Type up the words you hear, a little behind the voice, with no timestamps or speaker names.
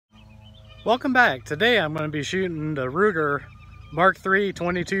Welcome back. Today I'm going to be shooting the Ruger Mark III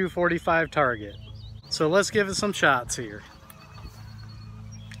 22-45 target. So let's give it some shots here.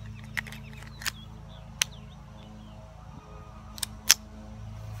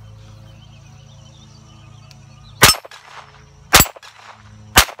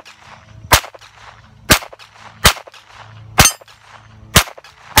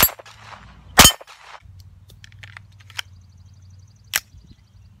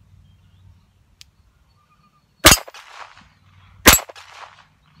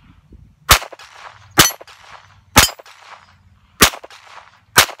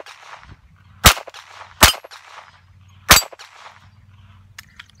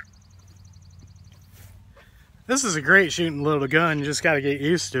 This is a great shooting little gun, you just got to get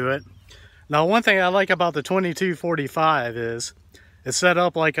used to it. Now one thing I like about the 22-45 is it's set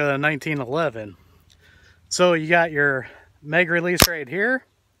up like a 1911. So you got your mag release right here,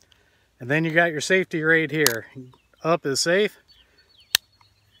 and then you got your safety right here. Up is safe,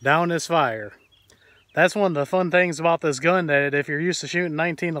 down is fire. That's one of the fun things about this gun, that if you're used to shooting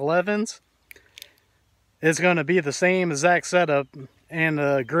 1911s, it's going to be the same exact setup, and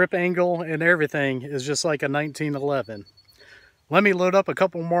the grip angle and everything is just like a 1911. Let me load up a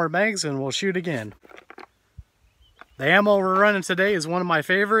couple more mags and we'll shoot again. The ammo we're running today is one of my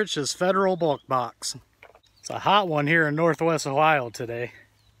favorites, just Federal Bulk Box. It's a hot one here in Northwest Ohio today.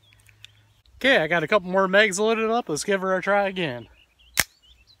 Okay, I got a couple more mags loaded up. Let's give her a try again.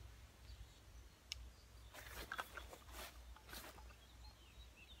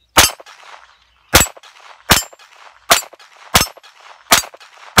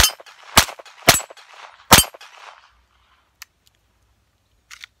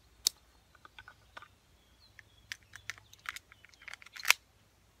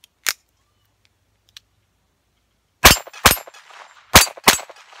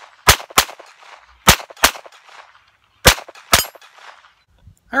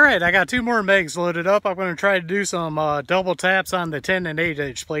 Alright, I got two more mags loaded up. I'm going to try to do some double taps on the 10 and 8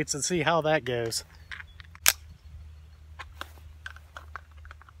 inch plates and see how that goes.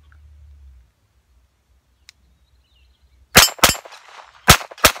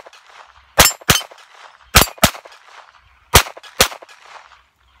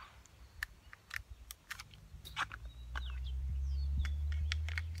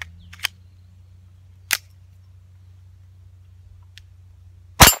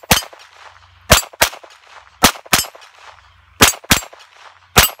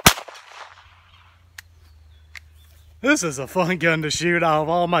 This is a fun gun to shoot. Out of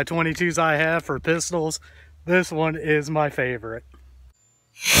all my 22s I have for pistols, this one is my favorite.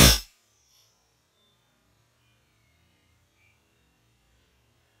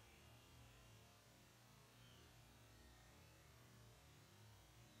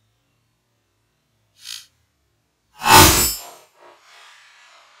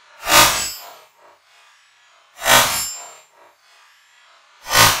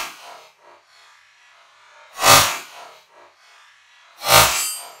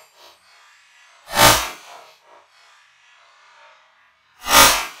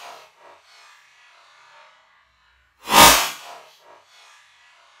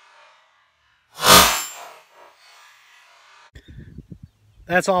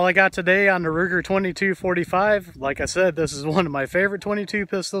 That's all I got today on the Ruger 22-45. Like I said, this is one of my favorite 22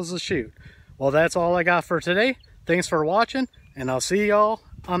 pistols to shoot. Well, that's all I got for today. Thanks for watching, and I'll see y'all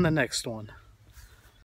on the next one.